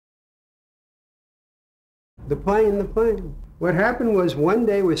The plane, the plane. What happened was one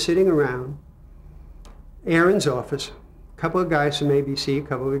day we're sitting around Aaron's office, a couple of guys from ABC, a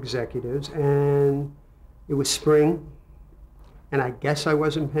couple of executives, and it was spring, and I guess I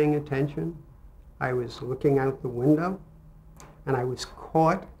wasn't paying attention. I was looking out the window, and I was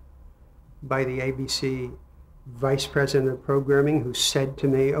caught by the ABC vice president of programming, who said to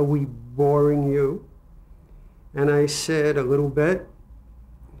me, "Are we boring you?" And I said, "A little bit."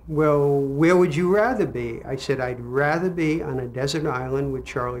 "Well, where would you rather be?" I said, "I'd rather be on a desert island with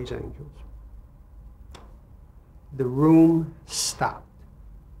Charlie's Angels." The room stopped.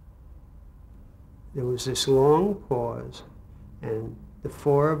 There was this long pause, and the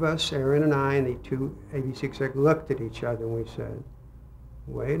four of us, Aaron and I and the two ABC execs, looked at each other and we said,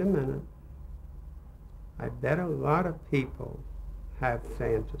 "Wait a minute. I bet a lot of people have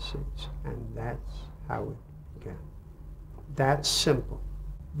fantasies," and that's how it began. That's simple.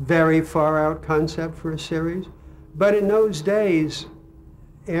 Very far out concept for a series, but in those days,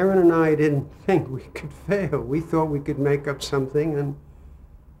 Aaron and I didn't think we could fail. We thought we could make up something,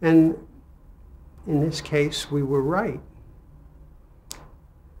 and in this case, we were right.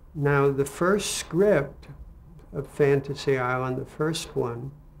 Now, the first script of Fantasy Island, the first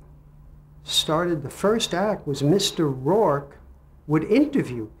one, started, the first act was Mr. Rourke would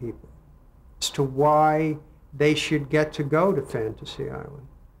interview people as to why they should get to go to Fantasy Island.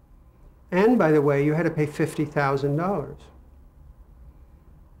 And by the way, you had to pay $50,000.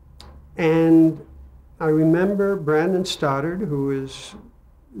 And I remember Brandon Stoddard, who is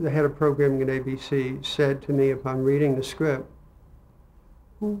the head of programming at ABC, said to me upon reading the script,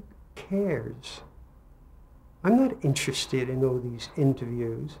 "Who cares? I'm not interested in all these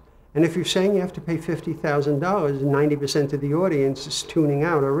interviews. And if you're saying you have to pay $50,000, 90% of the audience is tuning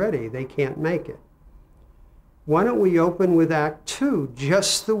out already. They can't make it. Why don't we open with Act 2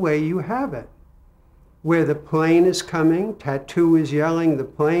 just the way you have it, where the plane is coming, Tattoo is yelling, the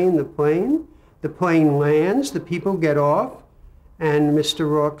plane, the plane. The plane lands, the people get off, and Mr.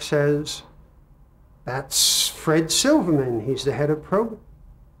 Rourke says, 'That's Fred Silverman, he's the head of program.'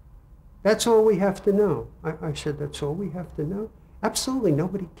 That's all we have to know." I said, "That's all we have to know?" Absolutely,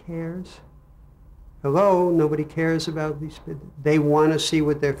 nobody cares. Hello, nobody cares about these. They want to see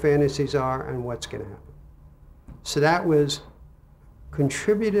what their fantasies are and what's going to happen. So that was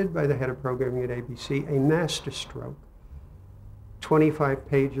contributed by the head of programming at ABC, a masterstroke. 25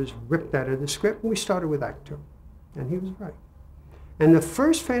 pages ripped out of the script, and we started with Act 2. And he was right. And the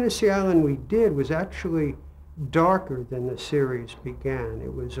first Fantasy Island we did was actually darker than the series began.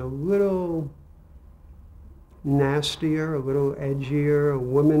 It was a little nastier, a little edgier. A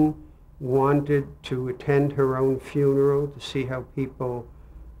woman wanted to attend her own funeral to see how people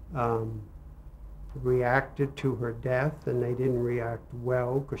reacted to her death, and they didn't react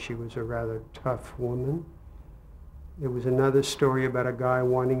well because she was a rather tough woman. There was another story about a guy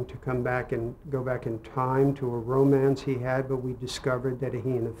wanting to come back and go back in time to a romance he had, but we discovered that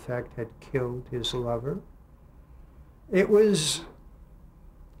he in effect had killed his lover. It was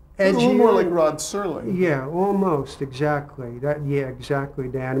edgy. A little more like Rod Serling. Yeah, almost, exactly. Yeah, exactly,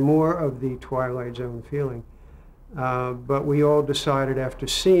 Dan. More of the Twilight Zone feeling. But we all decided after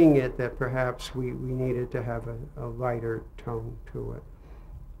seeing it that perhaps we needed to have a lighter tone to it.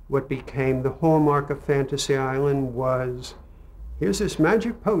 What became the hallmark of Fantasy Island was, here's this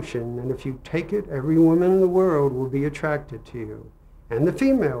magic potion, and if you take it, every woman in the world will be attracted to you. And the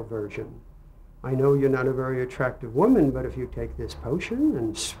female version. I know you're not a very attractive woman, but if you take this potion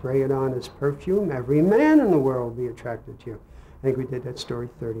and spray it on as perfume, every man in the world will be attracted to you. I think we did that story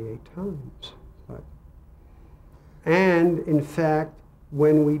 38 times. And in fact,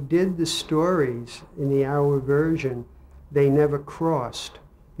 when we did the stories in the hour version, they never crossed,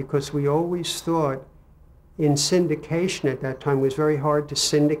 because we always thought in syndication at that time, it was very hard to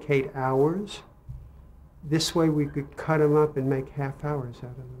syndicate hours. This way we could cut them up and make half hours out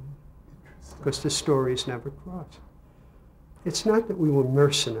of them, because the stories never crossed. It's not that we were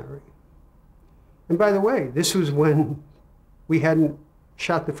mercenary. And by the way, this was when we hadn't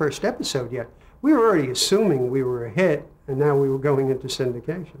shot the first episode yet. We were already assuming we were a hit, and now we were going into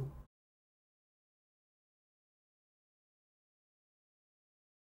syndication.